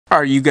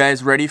Are you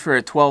guys ready for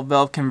a 12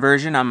 valve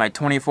conversion on my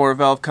 24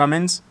 valve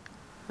Cummins?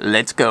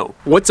 Let's go.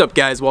 What's up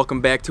guys, welcome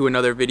back to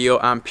another video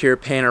on Pure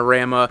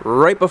Panorama.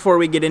 Right before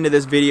we get into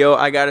this video,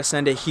 I gotta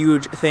send a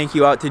huge thank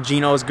you out to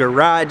Gino's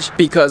Garage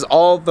because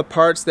all the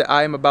parts that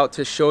I am about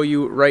to show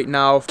you right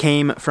now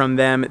came from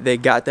them. They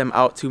got them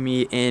out to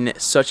me in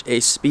such a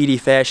speedy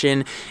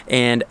fashion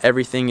and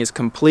everything is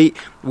complete.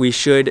 We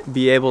should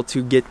be able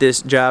to get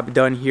this job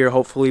done here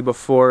hopefully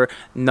before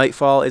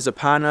nightfall is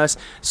upon us.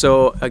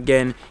 So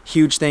again,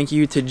 huge thank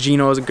you to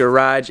Gino's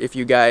Garage. If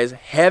you guys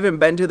haven't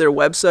been to their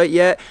website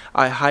yet,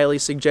 I highly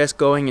suggest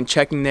going and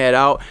checking that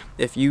out.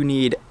 If you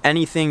need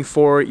anything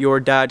for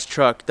your Dodge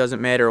truck,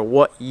 doesn't matter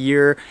what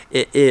year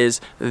it is,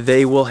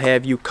 they will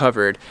have you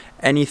covered.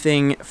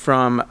 Anything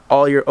from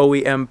all your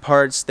OEM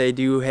parts. They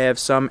do have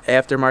some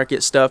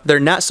aftermarket stuff. They're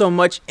not so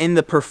much in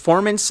the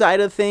performance side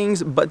of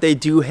things, but they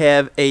do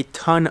have a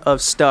ton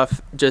of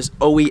stuff, just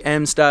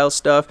OEM style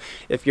stuff.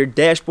 If your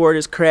dashboard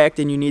is cracked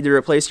and you need to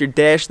replace your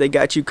dash, they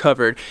got you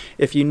covered.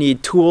 If you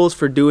need tools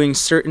for doing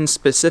certain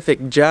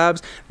specific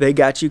jobs, they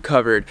got you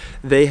covered.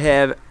 They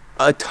have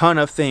a ton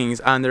of things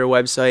on their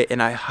website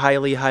and I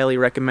highly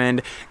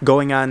recommend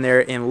going on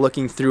there and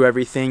looking through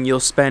everything. You'll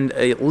spend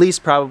at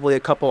least probably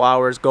a couple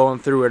hours going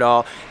through it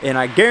all and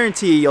I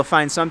guarantee you'll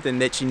find something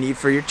that you need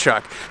for your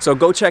truck. So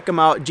go check them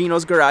out,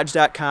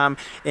 ginosgarage.com,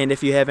 and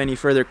if you have any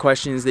further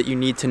questions that you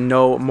need to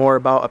know more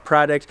about a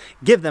product,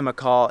 give them a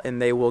call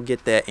and they will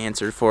get that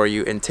answered for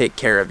you and take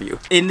care of you.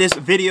 In this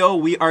video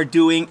we are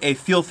doing a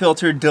fuel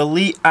filter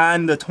delete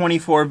on the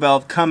 24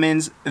 valve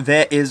Cummins.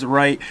 That is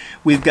right,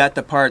 we've got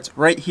the parts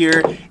right here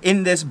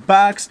in this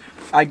box.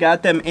 I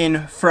got them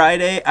in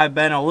Friday. I've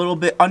been a little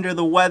bit under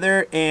the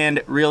weather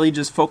and really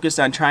just focused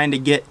on trying to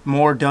get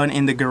more done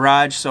in the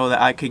garage so that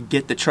I could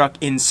get the truck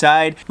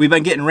inside. We've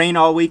been getting rain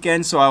all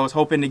weekend, so I was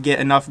hoping to get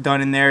enough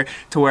done in there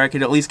to where I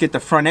could at least get the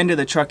front end of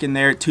the truck in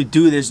there to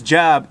do this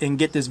job and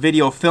get this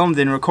video filmed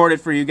and recorded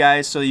for you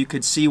guys so you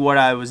could see what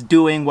I was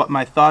doing, what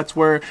my thoughts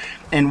were,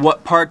 and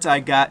what parts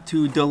I got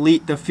to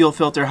delete the fuel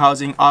filter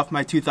housing off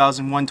my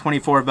 2001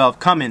 24 valve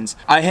Cummins.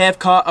 I have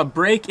caught a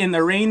break in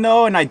the rain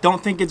though, and I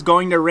don't think it's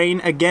going to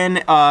rain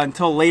again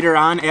until later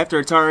on after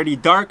it's already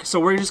dark, so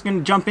we're just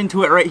gonna jump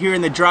into it right here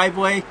in the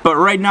driveway. But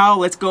right now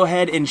let's go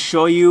ahead and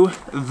show you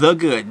the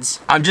goods.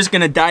 I'm just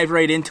gonna dive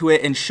right into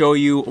it and show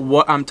you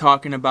what I'm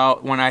talking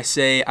about when I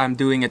say I'm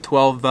doing a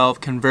 12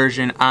 valve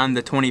conversion on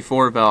the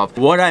 24 valve.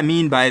 What I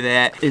mean by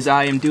that is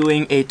I am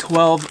doing a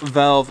 12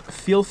 valve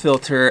fuel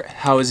filter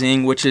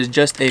housing, which is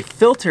just a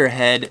filter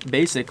head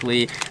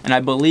basically, and I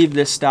believe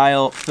this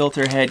style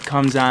filter head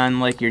comes on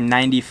like your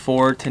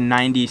 94 to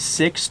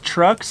 96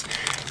 trucks.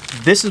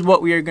 This is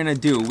what we are going to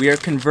do. We are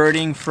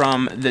converting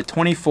from the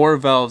 24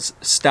 valves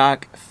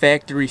stock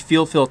factory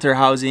fuel filter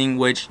housing,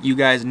 which you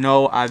guys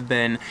know I've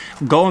been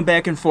going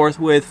back and forth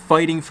with,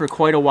 fighting for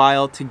quite a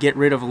while to get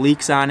rid of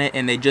leaks on it,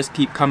 and they just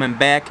keep coming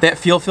back. That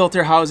fuel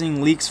filter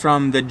housing leaks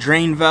from the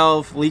drain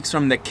valve, leaks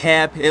from the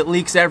cap, it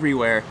leaks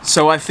everywhere.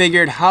 So I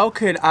figured, how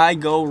could I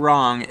go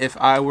wrong if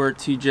I were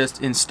to just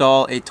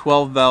install a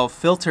 12 valve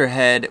filter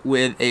head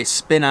with a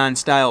spin-on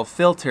style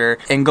filter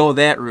and go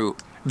that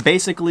route?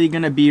 Basically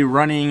going to be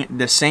running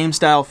the same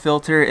style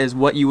filter as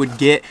what you would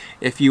get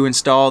if you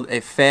installed a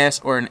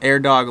fast or an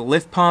AirDog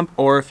lift pump,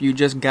 or if you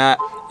just got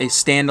a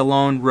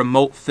standalone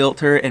remote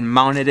filter and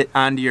mounted it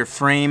onto your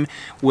frame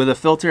with a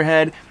filter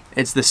head.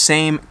 It's the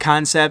same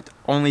concept,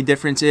 only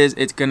difference is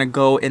it's gonna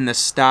go in the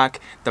stock,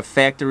 the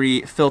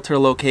factory filter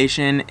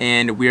location,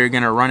 and we're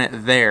gonna run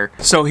it there.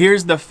 So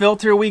here's the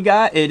filter we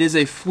got. It is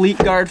a Fleet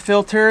Guard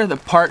filter. The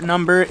part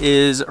number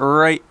is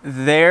right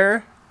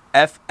there,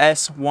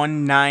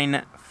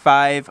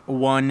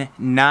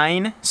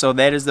 FS19519. So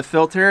that is the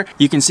filter.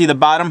 You can see the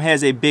bottom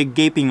has a big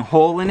gaping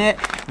hole in it.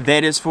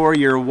 That is for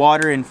your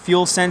water and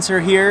fuel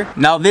sensor here.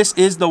 Now this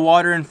is the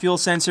water and fuel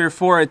sensor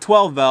for a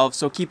 12 valve,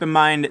 so keep in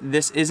mind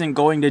this isn't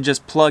going to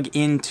just plug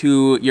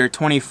into your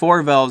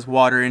 24 valves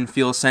water and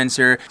fuel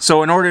sensor.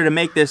 So in order to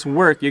make this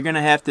work, you're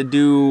gonna have to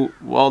do,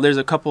 well, there's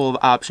a couple of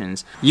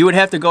options. You would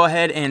have to go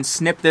ahead and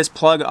snip this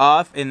plug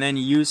off and then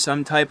use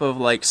some type of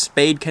like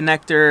spade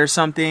connector or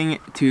something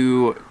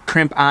to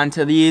crimp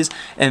onto these,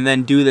 and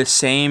then do the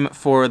same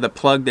for the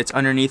plug that's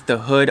underneath the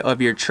hood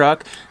of your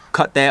truck.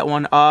 Cut that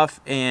one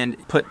off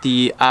and put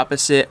the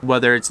opposite,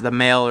 whether it's the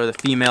male or the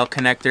female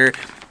connector,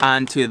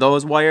 onto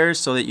those wires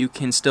so that you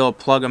can still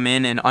plug them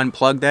in and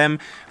unplug them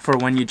for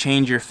when you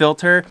change your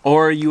filter.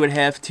 Or you would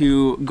have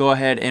to go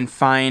ahead and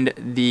find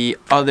the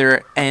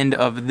other end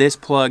of this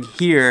plug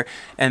here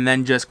and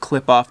then just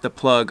clip off the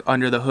plug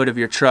under the hood of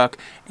your truck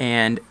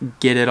and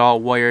get it all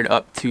wired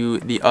up to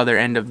the other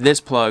end of this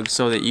plug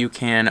so that you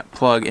can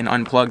plug and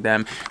unplug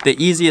them. The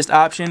easiest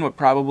option would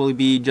probably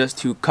be just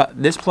to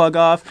cut this plug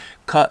off,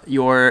 cut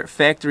your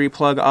factory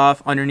plug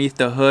off underneath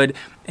the hood,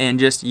 and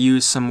just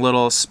use some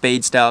little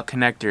spade style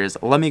connectors.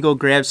 Let me go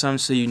grab some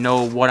so you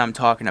know what I'm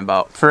talking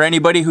about. For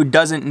anybody who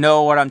doesn't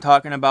know what I'm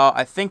talking about,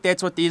 I think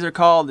that's what these are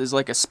called, is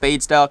like a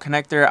spade style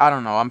connector. I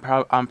don't know,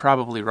 I'm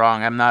probably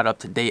wrong. I'm not up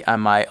to date on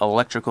my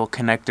electrical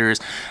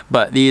connectors,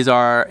 but these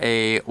are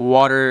a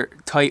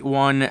watertight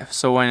one,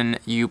 so when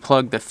you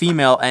plug the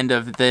female end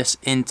of this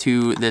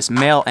into this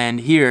male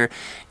end here,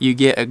 you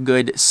get a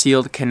good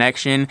sealed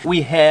connection.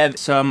 We have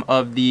some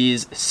of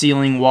these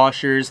sealing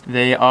washers.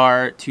 They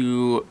are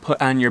to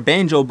put on your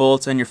banjo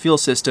bolts and your fuel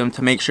system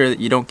to make sure that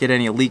you don't get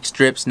any leak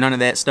strips, none of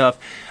that stuff.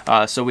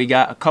 So we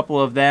got a couple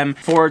of them.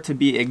 4 to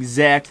be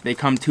exact. They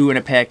come 2 in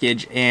a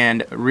package,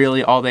 and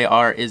really all they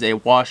are is a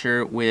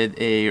washer with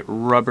a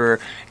rubber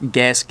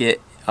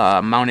gasket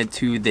mounted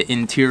to the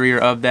interior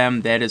of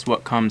them. That is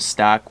what comes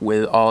stock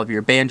with all of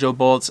your banjo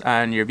bolts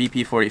on your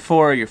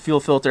VP44, your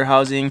fuel filter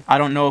housing. I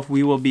don't know if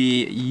we will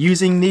be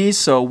using these,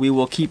 so we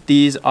will keep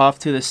these off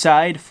to the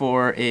side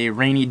for a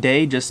rainy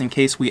day just in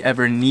case we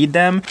ever need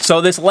them.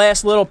 So this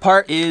last little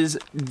part is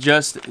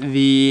just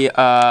the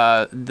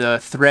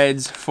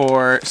threads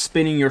for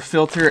spinning your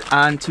filter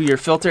onto your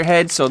filter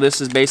head. So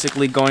this is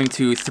basically going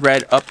to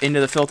thread up into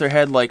the filter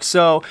head like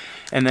so,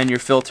 and then your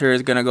filter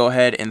is going to go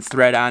ahead and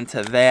thread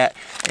onto that,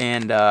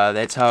 and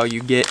that's how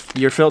you get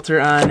your filter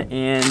on.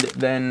 And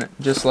then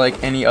just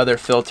like any other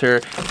filter,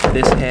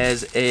 this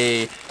has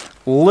a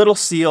little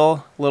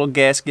seal, little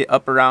gasket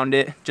up around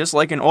it, just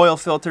like an oil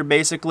filter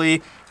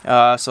basically.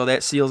 So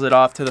that seals it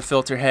off to the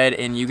filter head,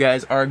 and you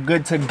guys are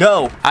good to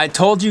go. I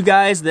told you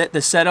guys that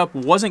the setup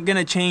wasn't going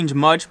to change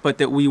much, but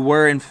that we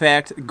were in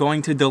fact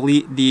going to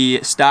delete the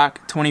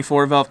stock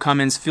 24 valve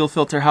Cummins fuel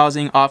filter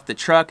housing off the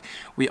truck.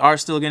 We are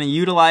still going to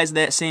utilize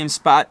that same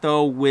spot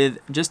though with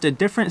just a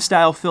different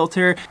style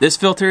filter. This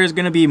filter is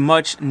going to be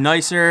much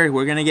nicer.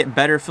 We're going to get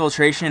better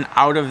filtration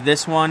out of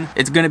this one.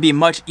 It's going to be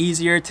much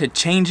easier to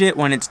change it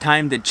when it's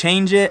time to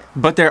change it,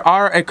 but there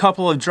are a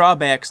couple of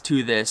drawbacks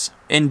to this.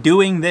 In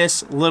doing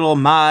this little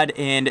mod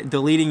and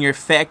deleting your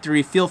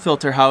factory fuel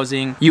filter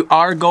housing, you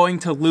are going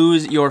to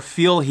lose your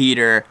fuel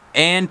heater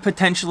and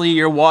potentially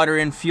your water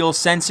and fuel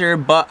sensor,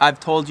 but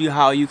I've told you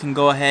how you can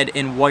go ahead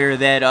and wire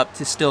that up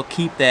to still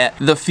keep that.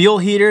 The fuel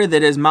heater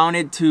that is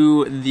mounted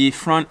to the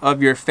front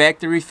of your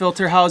factory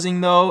filter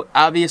housing though,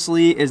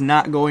 obviously is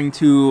not going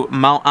to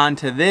mount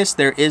onto this.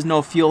 There is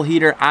no fuel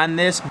heater on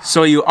this,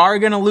 so you are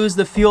going to lose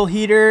the fuel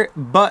heater,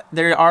 but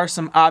there are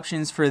some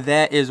options for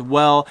that as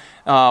well.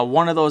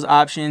 One of those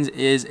options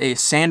is a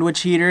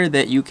sandwich heater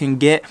that you can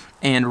get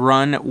and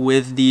run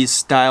with these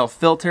style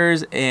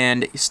filters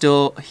and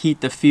still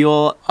heat the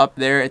fuel up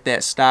there at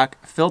that stock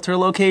filter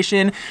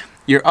location.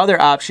 Your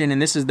other option,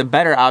 and this is the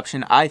better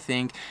option I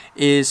think,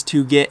 is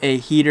to get a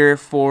heater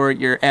for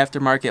your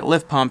aftermarket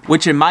lift pump,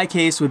 which in my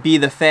case would be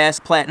the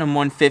Fast Platinum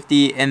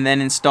 150, and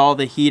then install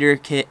the heater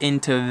kit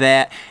into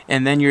that,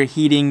 and then you're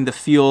heating the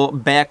fuel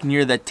back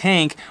near the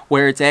tank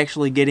where it's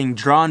actually getting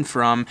drawn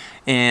from,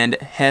 and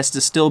has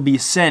to still be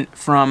sent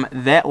from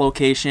that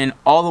location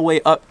all the way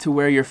up to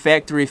where your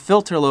factory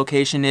filter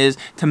location is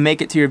to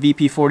make it to your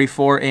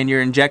VP44 and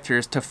your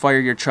injectors to fire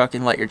your truck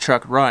and let your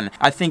truck run.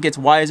 I think it's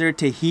wiser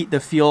to heat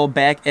the fuel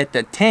back at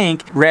the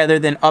tank rather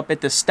than up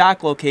at the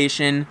stock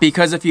location,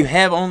 because if you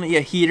have only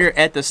a heater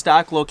at the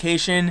stock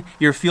location,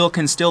 your fuel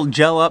can still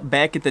gel up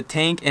back at the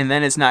tank, and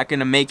then it's not going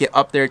to make it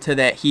up there to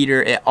that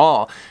heater at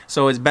all.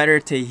 So it's better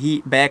to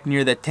heat back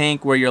near the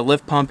tank where your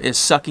lift pump is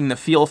sucking the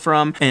fuel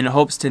from, in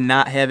hopes to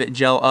not have it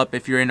gel up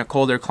if you're in a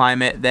colder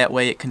climate. That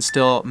way it can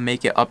still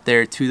make it up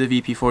there to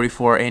the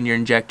VP44 and your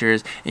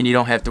injectors, and you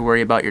don't have to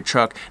worry about your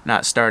truck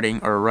not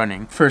starting or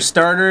running. For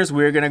starters,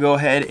 we're going to go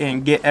ahead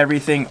and get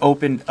everything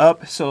opened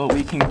up so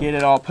we can get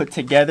it all put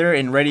together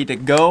and ready to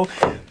go.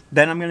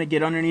 Then I'm going to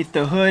get underneath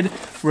the hood.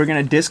 We're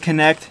going to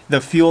disconnect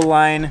the fuel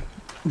line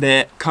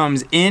that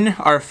comes in,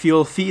 our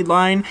fuel feed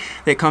line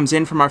that comes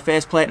in from our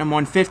Fast Platinum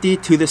 150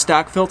 to the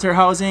stock filter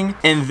housing,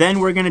 and then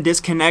we're going to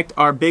disconnect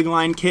our big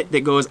line kit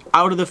that goes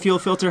out of the fuel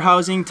filter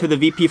housing to the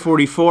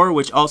VP44,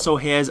 which also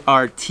has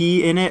our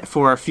T in it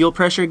for our fuel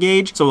pressure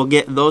gauge. So we'll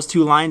get those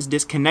two lines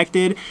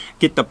disconnected,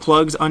 get the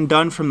plugs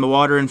undone from the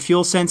water and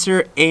fuel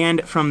sensor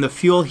and from the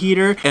fuel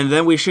heater, and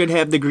then we should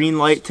have the green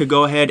light to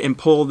go ahead and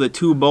pull the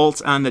 2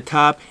 bolts on the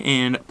top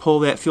and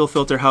pull that fuel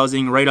filter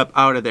housing right up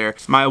out of there.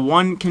 My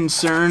one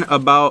concern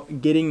about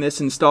getting this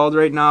installed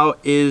right now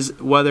is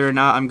whether or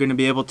not I'm going to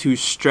be able to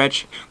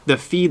stretch the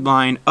feed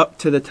line up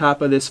to the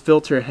top of this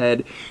filter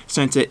head,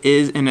 since it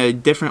is in a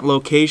different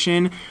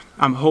location.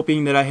 I'm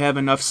hoping that I have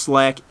enough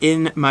slack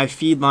in my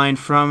feed line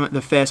from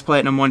the Fast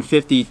Platinum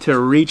 150 to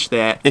reach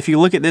that. If you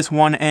look at this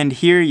one end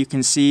here, you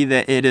can see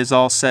that it is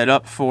all set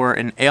up for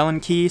an Allen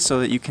key so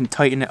that you can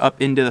tighten it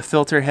up into the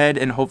filter head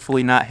and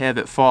hopefully not have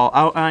it fall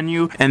out on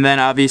you. And then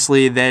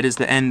obviously that is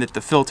the end that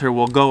the filter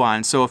will go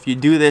on. So if you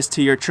do this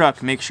to your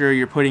truck, make sure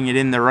you're putting it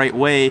in the right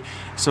way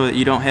so that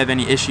you don't have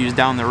any issues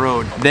down the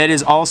road. That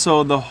is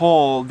also the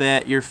hole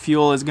that your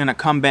fuel is going to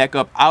come back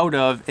up out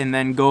of and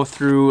then go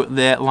through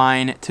that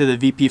line to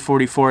the VP44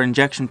 VP44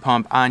 injection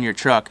pump on your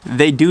truck.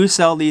 They do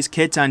sell these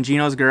kits on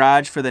Gino's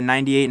Garage for the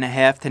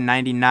 98.5 to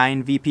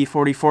 99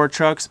 VP44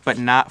 trucks, but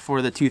not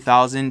for the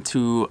 2000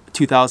 to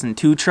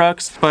 2002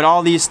 trucks. But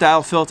all these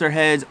style filter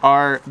heads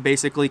are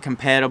basically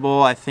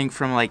compatible, I think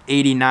from like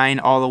 89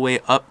 all the way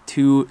up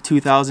to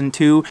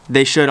 2002.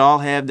 They should all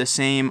have the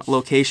same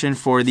location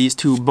for these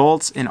two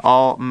bolts and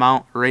all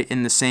mount right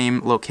in the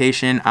same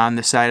location on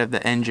the side of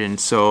the engine.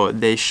 So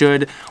they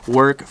should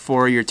work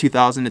for your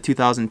 2000 to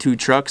 2002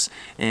 trucks,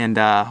 and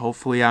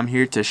hopefully I'm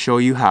here to show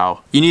you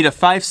how. You need a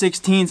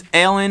 5/16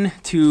 Allen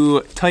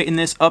to tighten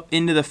this up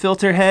into the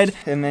filter head,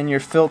 and then your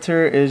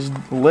filter is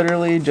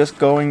literally just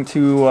going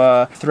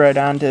to thread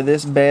onto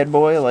this bad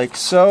boy like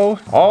so,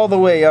 all the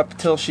way up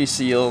till she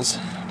seals.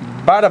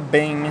 Bada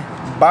bing,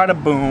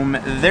 bada boom,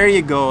 there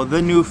you go,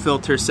 the new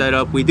filter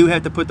setup. We do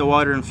have to put the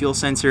water and fuel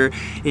sensor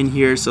in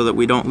here so that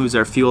we don't lose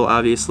our fuel,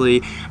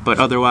 obviously, but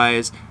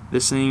otherwise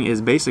this thing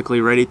is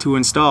basically ready to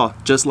install,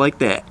 just like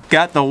that.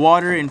 Got the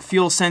water and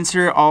fuel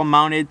sensor all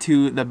mounted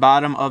to the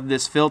bottom of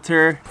this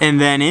filter,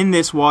 and then in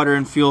this water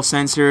and fuel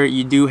sensor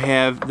you do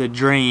have the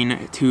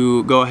drain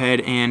to go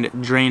ahead and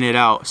drain it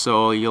out.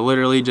 So you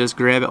literally just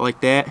grab it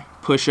like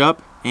that, push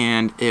up,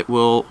 and it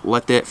will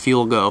let that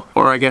fuel go.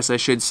 Or I guess I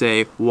should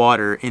say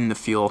water in the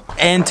fuel.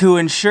 And to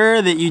ensure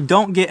that you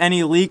don't get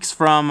any leaks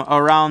from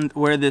around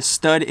where this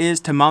stud is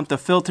to mount the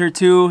filter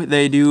to,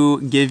 they do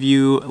give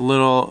you a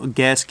little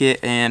gasket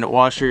and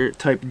washer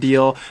type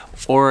deal,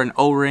 or an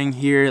O-ring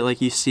here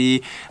like you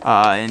see,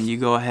 and you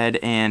go ahead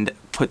and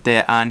put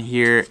that on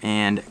here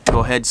and go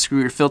ahead,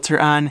 screw your filter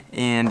on,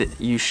 and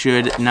you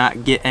should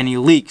not get any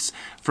leaks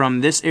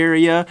from this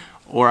area,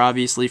 or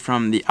obviously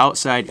from the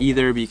outside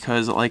either,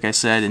 because like I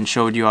said and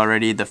showed you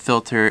already, the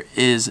filter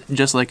is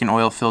just like an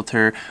oil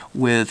filter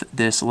with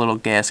this little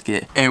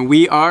gasket. And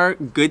we are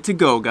good to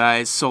go,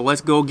 guys. So let's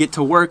go get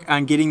to work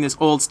on getting this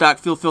old stock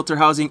fuel filter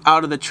housing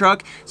out of the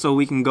truck so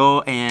we can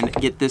go and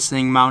get this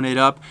thing mounted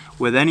up.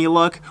 With any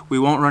luck, we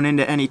won't run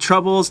into any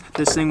troubles.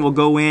 This thing will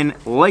go in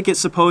like it's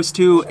supposed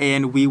to,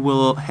 and we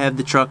will have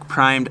the truck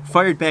primed,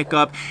 fired back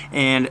up,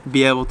 and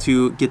be able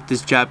to get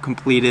this job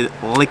completed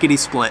lickety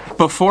split.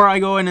 Before I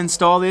go and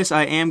install this,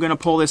 I am going to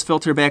pull this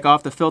filter back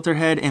off the filter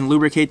head and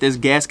lubricate this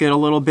gasket a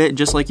little bit,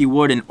 just like you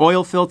would an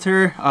oil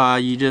filter.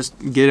 You just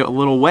get it a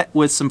little wet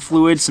with some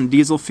fluid, some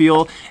diesel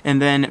fuel,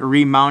 and then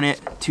remount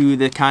it to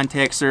the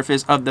contact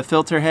surface of the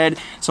filter head.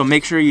 So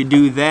make sure you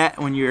do that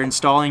when you're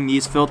installing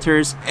these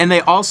filters. And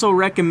they also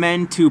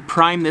recommend to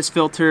prime this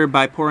filter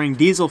by pouring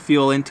diesel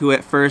fuel into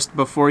it first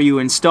before you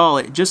install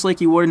it. Just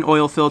like you would an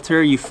oil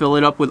filter, you fill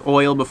it up with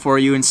oil before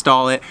you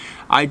install it.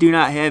 I do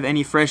not have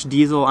any fresh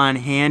diesel on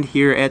hand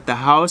here at the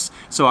house,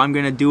 so I'm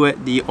going to do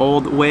it the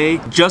old way,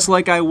 just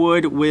like I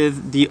would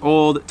with the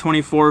old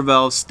 24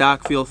 valve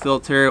stock fuel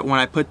filter.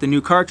 When I put the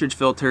new cartridge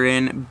filter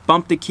in,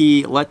 bump the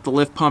key, let the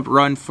lift pump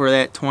run for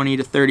that 20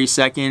 to 30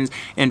 seconds,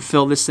 and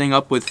fill this thing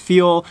up with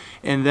fuel,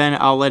 and then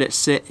I'll let it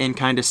sit and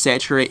kind of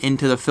saturate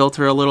into the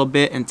filter a little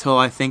bit until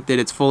I think that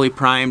it's fully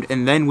primed,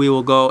 and then we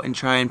will go and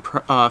try and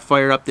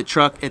fire up the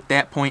truck at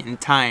that point in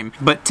time.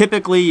 But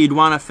typically you'd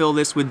want to fill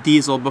this with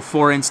diesel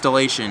before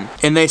installation.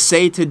 And they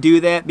say to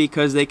do that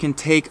because they can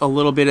take a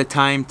little bit of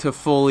time to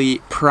fully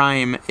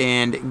prime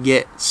and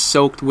get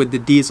soaked with the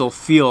diesel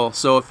fuel.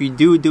 So if you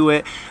do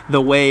it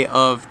the way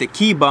of the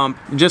key bump,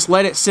 just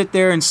let it sit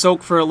there and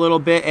soak for a little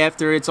bit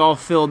after it's all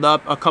filled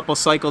up, a couple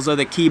cycles of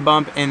the key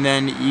bump, and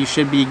then you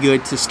should be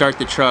good to start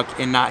the truck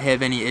and not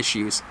have any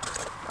issues.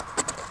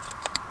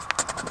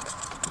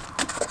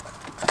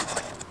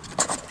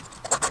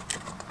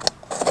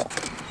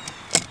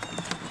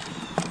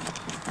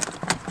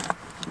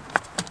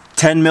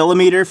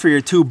 $10mm for your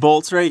two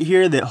bolts right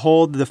here that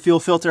hold the fuel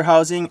filter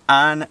housing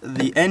on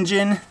the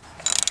engine.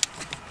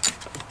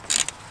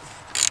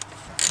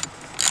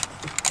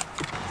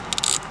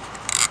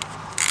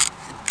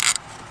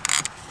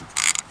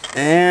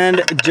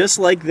 And just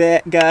like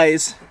that,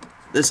 guys,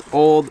 this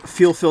old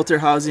fuel filter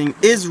housing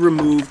is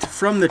removed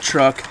from the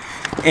truck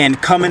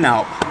and coming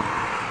out.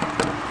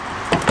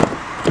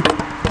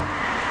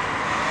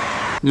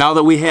 Now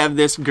that we have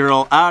this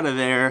girl out of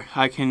there,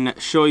 I can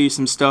show you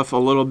some stuff a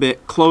little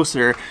bit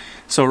closer.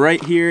 So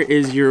right here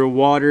is your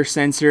water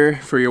sensor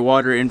for your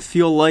water and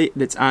fuel light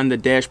that's on the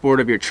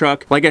dashboard of your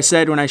truck. Like I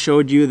said when I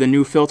showed you the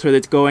new filter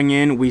that's going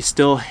in, we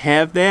still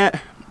have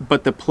that,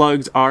 but the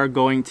plugs are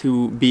going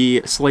to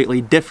be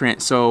slightly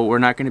different, so we're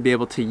not going to be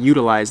able to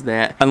utilize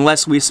that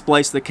unless we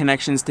splice the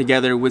connections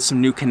together with some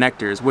new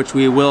connectors, which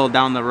we will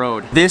down the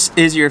road. This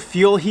is your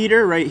fuel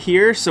heater right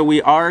here, so we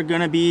are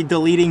going to be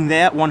deleting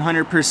that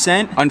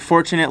 100%.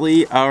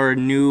 Unfortunately, our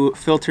new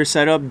filter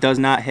setup does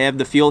not have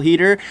the fuel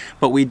heater,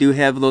 but we do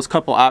have those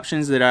couple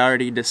options that I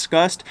already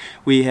discussed.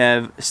 We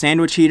have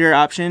sandwich heater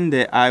option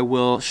that I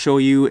will show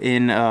you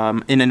in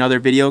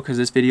another video, because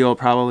this video will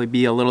probably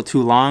be a little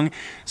too long.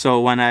 So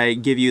when I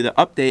give you the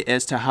update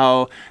as to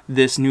how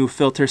this new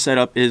filter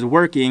setup is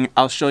working,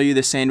 I'll show you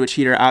the sandwich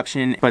heater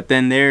option. But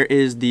then there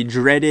is the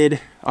dreaded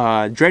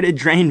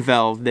drain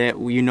valve that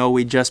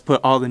we just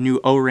put all the new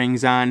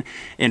O-rings on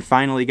and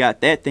finally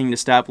got that thing to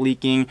stop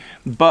leaking.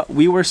 But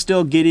we were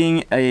still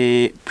getting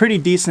a pretty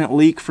decent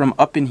leak from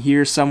up in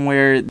here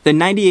somewhere. The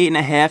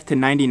 98.5 to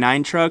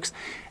 99 trucks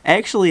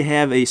actually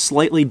have a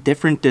slightly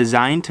different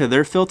design to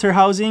their filter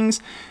housings,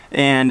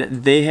 and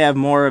they have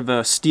more of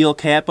a steel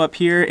cap up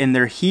here, and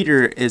their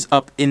heater is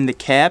up in the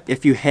cap.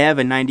 If you have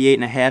a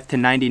 98.5 to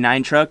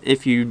 99 truck,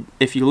 if you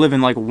live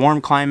in like a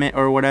warm climate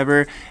or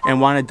whatever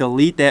and want to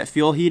delete that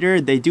fuel heater,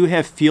 they do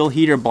have fuel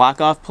heater block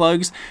off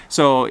plugs.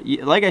 So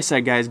like I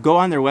said, guys, go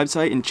on their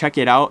website and check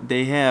it out.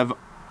 They have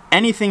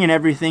anything and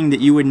everything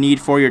that you would need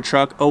for your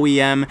truck,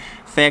 OEM,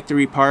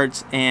 factory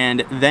parts,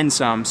 and then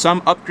some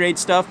upgrade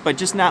stuff, but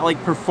just not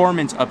like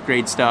performance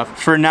upgrade stuff.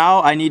 For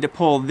now, I need to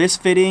pull this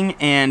fitting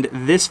and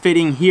this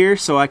fitting here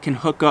so I can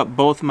hook up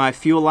both my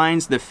fuel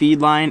lines, the feed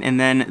line, and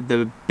then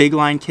the big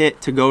line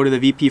kit to go to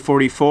the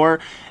VP44,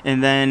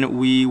 and then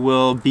we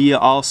will be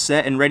all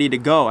set and ready to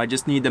go. I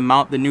just need to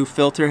mount the new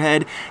filter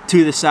head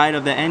to the side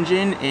of the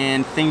engine,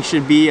 and things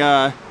should be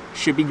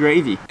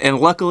gravy. And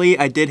luckily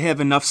I did have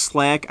enough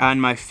slack on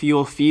my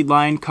fuel feed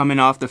line coming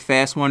off the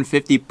Fast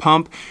 150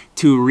 pump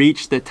to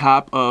reach the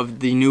top of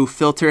the new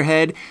filter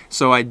head,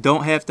 so I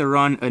don't have to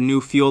run a new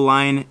fuel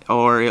line,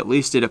 or at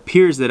least it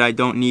appears that I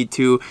don't need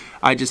to.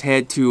 I just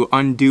had to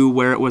undo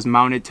where it was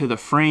mounted to the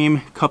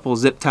frame, couple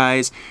zip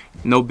ties,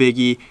 no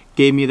biggie.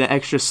 Gave me the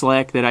extra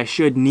slack that I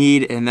should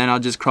need, and then I'll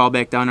just crawl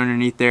back down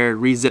underneath there,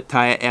 re-zip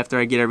tie it after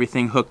I get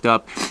everything hooked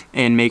up,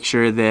 and make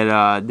sure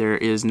that there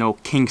is no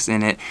kinks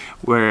in it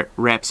where it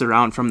wraps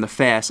around from the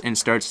fast and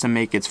starts to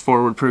make its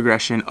forward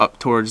progression up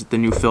towards the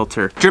new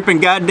filter. Dripping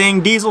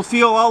goddamn diesel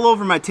fuel all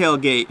over my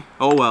tailgate.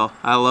 Oh well,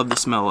 I love the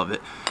smell of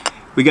it.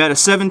 We got a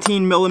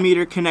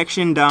 17mm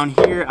connection down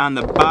here on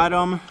the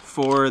bottom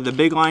for the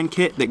big line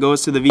kit that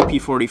goes to the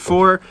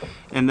VP44,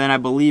 and then I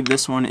believe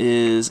this one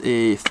is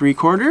a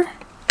 3/4.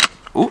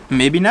 Oh,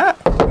 maybe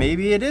not.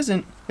 Maybe it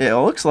isn't. It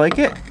looks like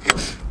it.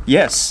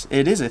 Yes,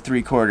 it is a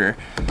 3/4.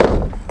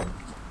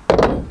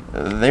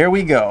 There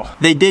we go.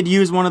 They did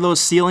use one of those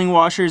sealing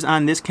washers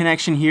on this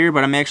connection here,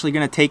 but I'm actually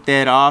going to take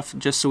that off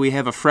just so we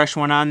have a fresh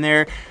one on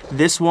there.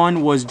 This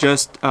one was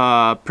just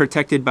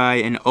protected by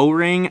an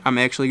O-ring. I'm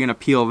actually going to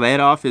peel that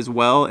off as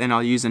well, and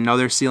I'll use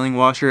another sealing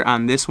washer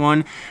on this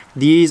one.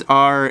 These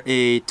are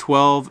a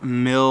 12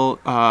 mil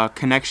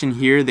connection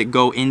here that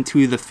go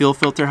into the fuel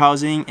filter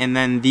housing, and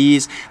then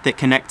these that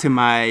connect to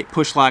my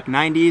push lock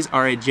 90s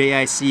are a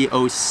JIC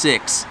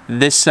 06.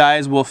 This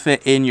size will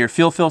fit in your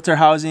fuel filter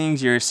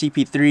housings, your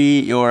CP3,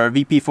 your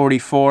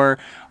VP44,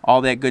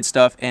 all that good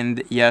stuff,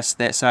 and yes,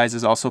 that size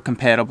is also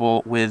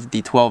compatible with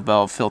the 12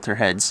 valve filter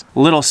heads.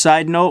 Little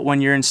side note, when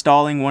you're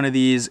installing one of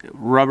these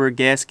rubber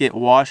gasket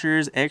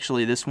washers,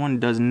 actually this one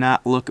does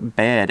not look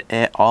bad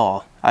at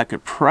all. I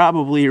could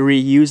probably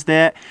reuse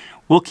that.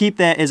 We'll keep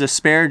that as a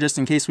spare just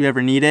in case we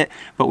ever need it,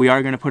 but we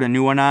are going to put a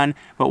new one on.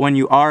 But when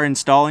you are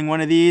installing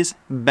one of these,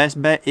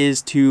 best bet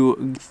is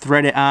to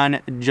thread it on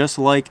just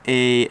like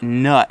a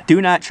nut.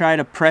 Do not try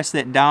to press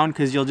that down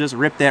because you'll just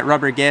rip that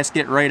rubber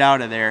gasket right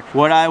out of there.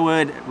 What I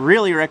would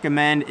really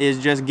recommend is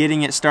just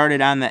getting it started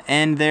on the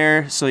end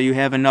there so you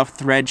have enough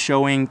thread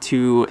showing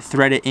to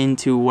thread it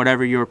into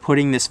whatever you're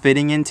putting this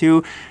fitting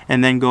into,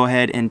 and then go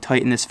ahead and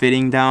tighten this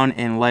fitting down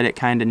and let it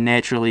kind of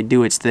naturally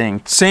do its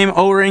thing. Same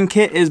O-ring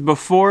kit as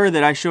before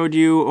that I showed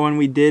you when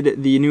we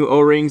did the new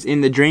O-rings in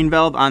the drain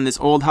valve on this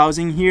old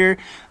housing here.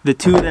 The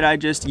two that I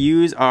just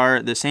used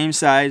are the same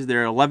size.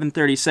 They're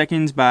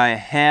 11/32 by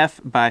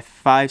half by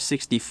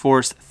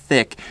 5/64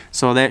 thick,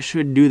 so that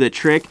should do the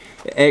trick.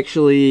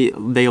 Actually,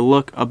 they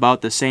look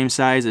about the same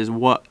size as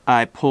what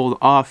I pulled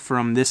off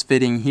from this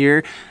fitting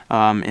here,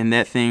 and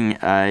that thing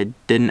I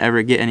didn't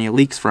ever get any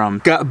leaks from.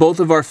 Got both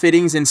of our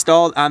fittings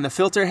installed on the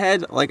filter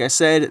head. Like I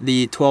said,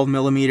 the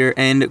 12mm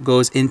end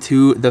goes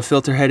into the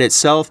filter head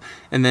itself,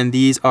 and then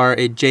these are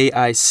a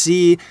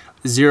JIC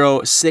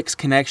 06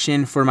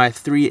 connection for my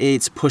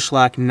 3/8 push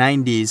lock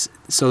 90s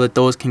so that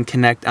those can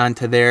connect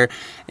onto there,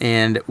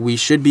 and we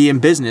should be in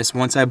business.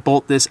 Once I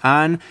bolt this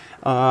on,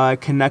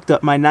 connect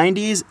up my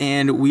 90s,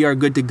 and we are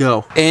good to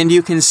go. And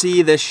you can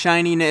see the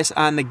shininess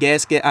on the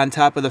gasket on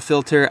top of the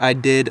filter. I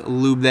did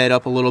lube that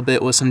up a little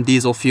bit with some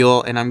diesel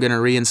fuel, and I'm going to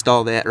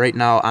reinstall that right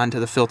now onto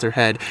the filter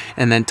head,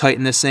 and then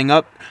tighten this thing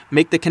up,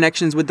 make the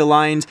connections with the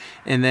lines,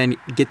 and then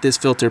get this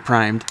filter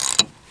primed.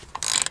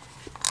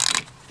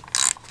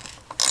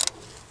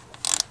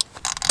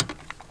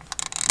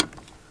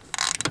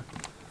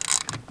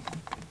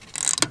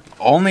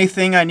 Only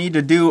thing I need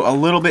to do a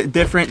little bit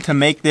different to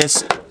make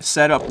this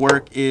setup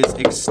work is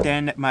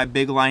extend my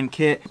big line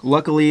kit.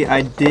 Luckily,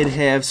 I did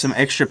have some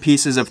extra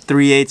pieces of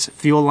 3/8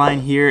 fuel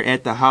line here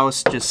at the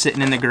house, just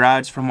sitting in the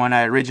garage from when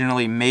I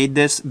originally made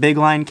this big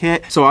line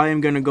kit. So I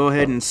am gonna go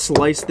ahead and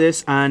slice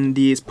this on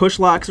these push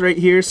locks right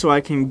here so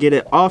I can get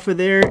it off of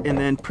there and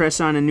then press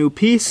on a new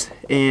piece,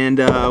 and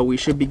we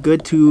should be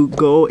good to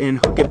go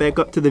and hook it back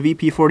up to the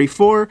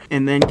VP44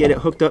 and then get it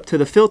hooked up to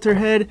the filter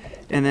head,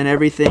 and then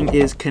everything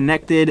is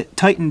connected,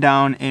 tightened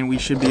down, and we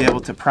should be able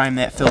to prime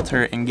that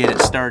filter and get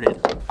it started.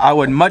 I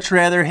would much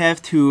rather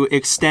have to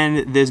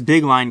extend this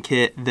big line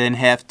kit than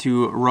have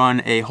to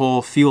run a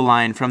whole fuel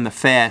line from the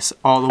FAS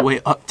all the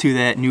way up to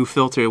that new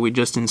filter we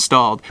just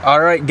installed.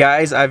 Alright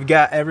guys, I've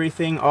got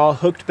everything all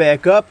hooked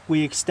back up.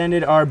 We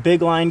extended our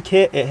big line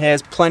kit. It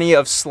has plenty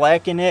of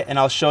slack in it, and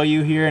I'll show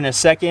you here in a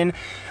second.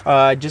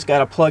 Just got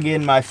to plug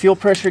in my fuel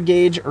pressure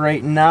gauge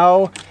right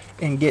now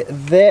and get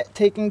that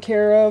taken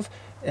care of.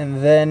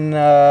 And then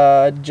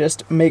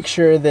just make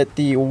sure that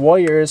the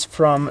wires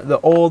from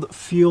the old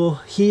fuel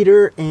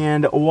heater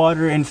and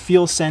water and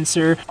fuel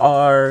sensor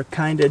are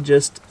kind of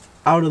just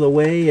out of the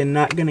way and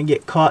not gonna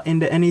get caught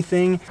into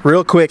anything.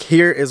 Real quick,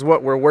 here is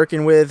what we're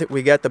working with.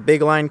 We got the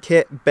big line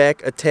kit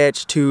back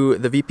attached to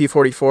the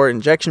VP44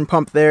 injection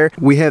pump there.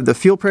 We have the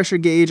fuel pressure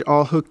gauge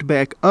all hooked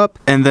back up,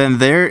 and then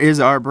there is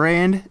our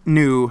brand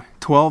new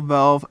 12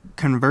 valve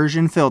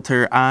conversion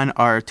filter on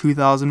our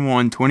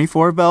 2001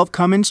 24 valve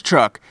Cummins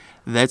truck.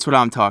 That's what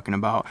I'm talking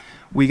about.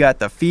 We got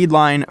the feed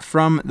line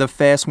from the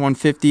FAS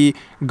 150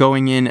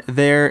 going in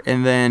there,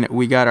 and then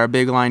we got our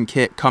big line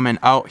kit coming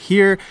out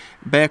here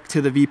back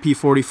to the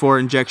VP44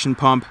 injection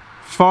pump.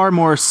 Far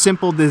more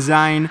simple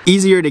design,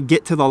 easier to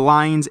get to the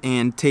lines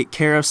and take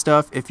care of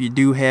stuff if you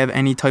do have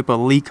any type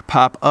of leak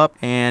pop up,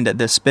 and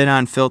the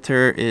spin-on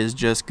filter is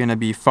just gonna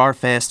be far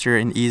faster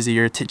and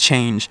easier to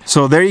change.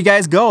 So there you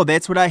guys go.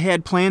 That's what I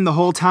had planned the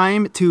whole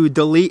time, to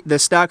delete the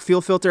stock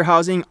fuel filter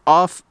housing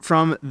off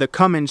from the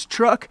Cummins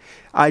truck.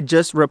 I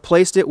just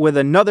replaced it with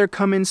another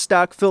Cummins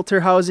stock filter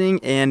housing,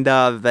 and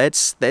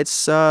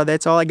that's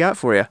all I got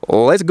for you.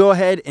 Let's go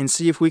ahead and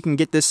see if we can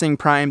get this thing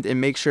primed and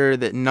make sure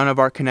that none of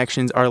our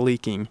connections are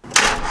leaking.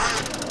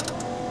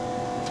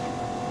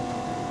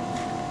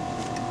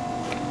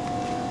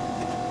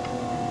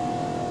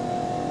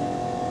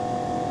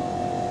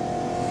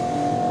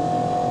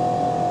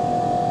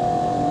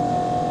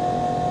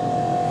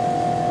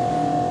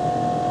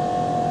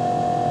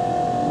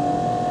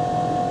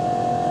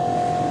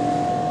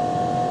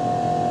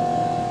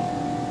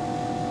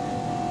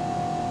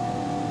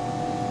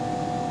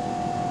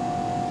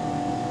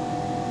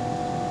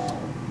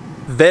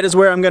 That is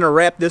where I'm going to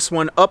wrap this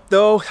one up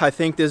though. I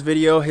think this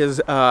video has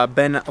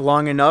been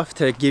long enough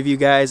to give you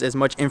guys as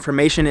much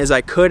information as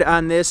I could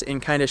on this and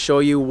kind of show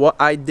you what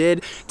I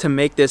did to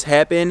make this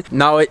happen.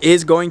 Now it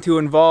is going to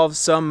involve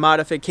some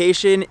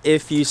modification.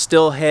 If you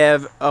still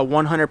have a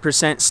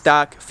 100%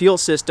 stock fuel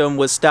system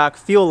with stock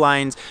fuel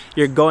lines,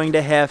 you're going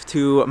to have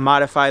to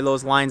modify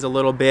those lines a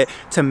little bit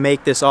to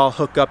make this all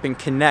hook up and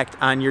connect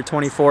on your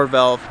 24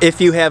 valve. If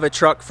you have a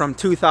truck from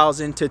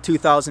 2000 to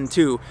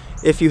 2002,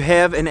 if you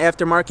have an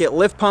aftermarket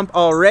lift pump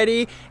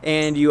already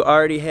and you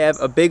already have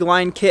a big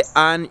line kit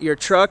on your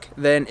truck,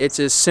 then it's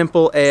as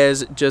simple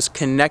as just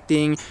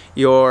connecting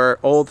your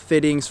old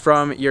fittings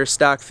from your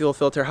stock fuel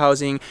filter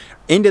housing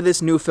into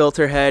this new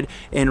filter head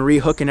and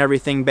rehooking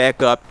everything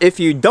back up. If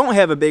you don't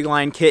have a big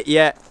line kit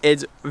yet,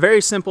 it's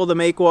very simple to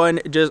make one.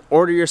 Just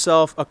order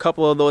yourself a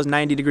couple of those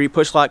 90-degree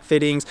push lock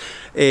fittings,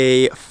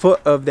 a foot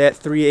of that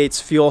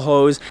 3/8 fuel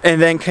hose, and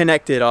then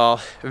connect it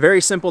all. Very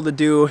simple to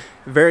do,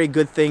 very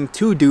good thing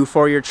to do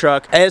for your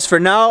truck. As for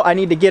now, I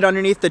need to get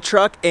underneath the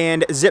truck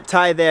and zip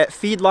tie that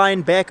feed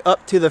line back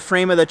up to the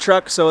frame of the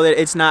truck so that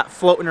it's not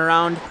floating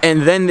around,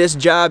 and then this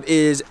job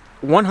is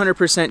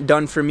 100%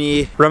 done for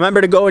me.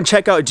 Remember to go and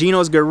check out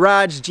Gino's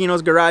Garage,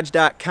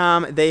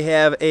 ginosgarage.com. They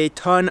have a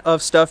ton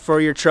of stuff for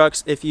your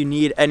trucks. If you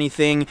need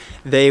anything,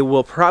 they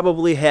will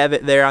probably have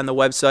it there on the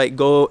website.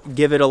 Go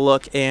give it a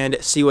look and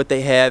see what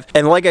they have.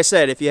 And like I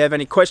said, if you have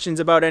any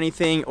questions about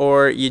anything,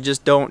 or you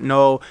just don't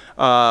know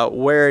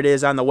where it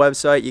is on the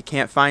website, you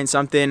can't find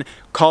something,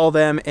 call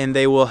them and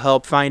they will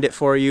help find it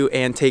for you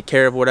and take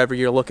care of whatever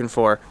you're looking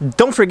for.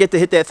 Don't forget to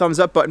hit that thumbs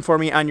up button for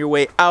me on your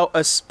way out,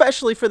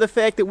 especially for the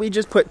fact that we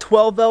just put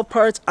 12 valve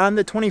parts on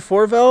the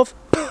 24 valve.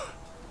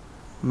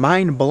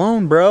 Mind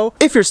blown, bro.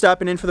 If you're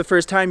stopping in for the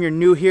first time, you're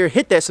new here,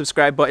 hit that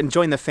subscribe button,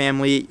 join the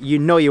family. You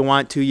know you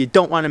want to. You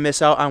don't want to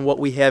miss out on what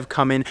we have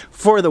coming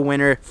for the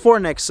winter, for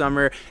next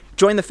summer.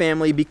 Join the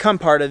family, become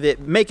part of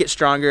it, make it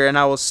stronger, and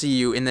I will see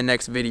you in the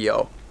next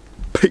video.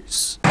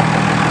 Peace.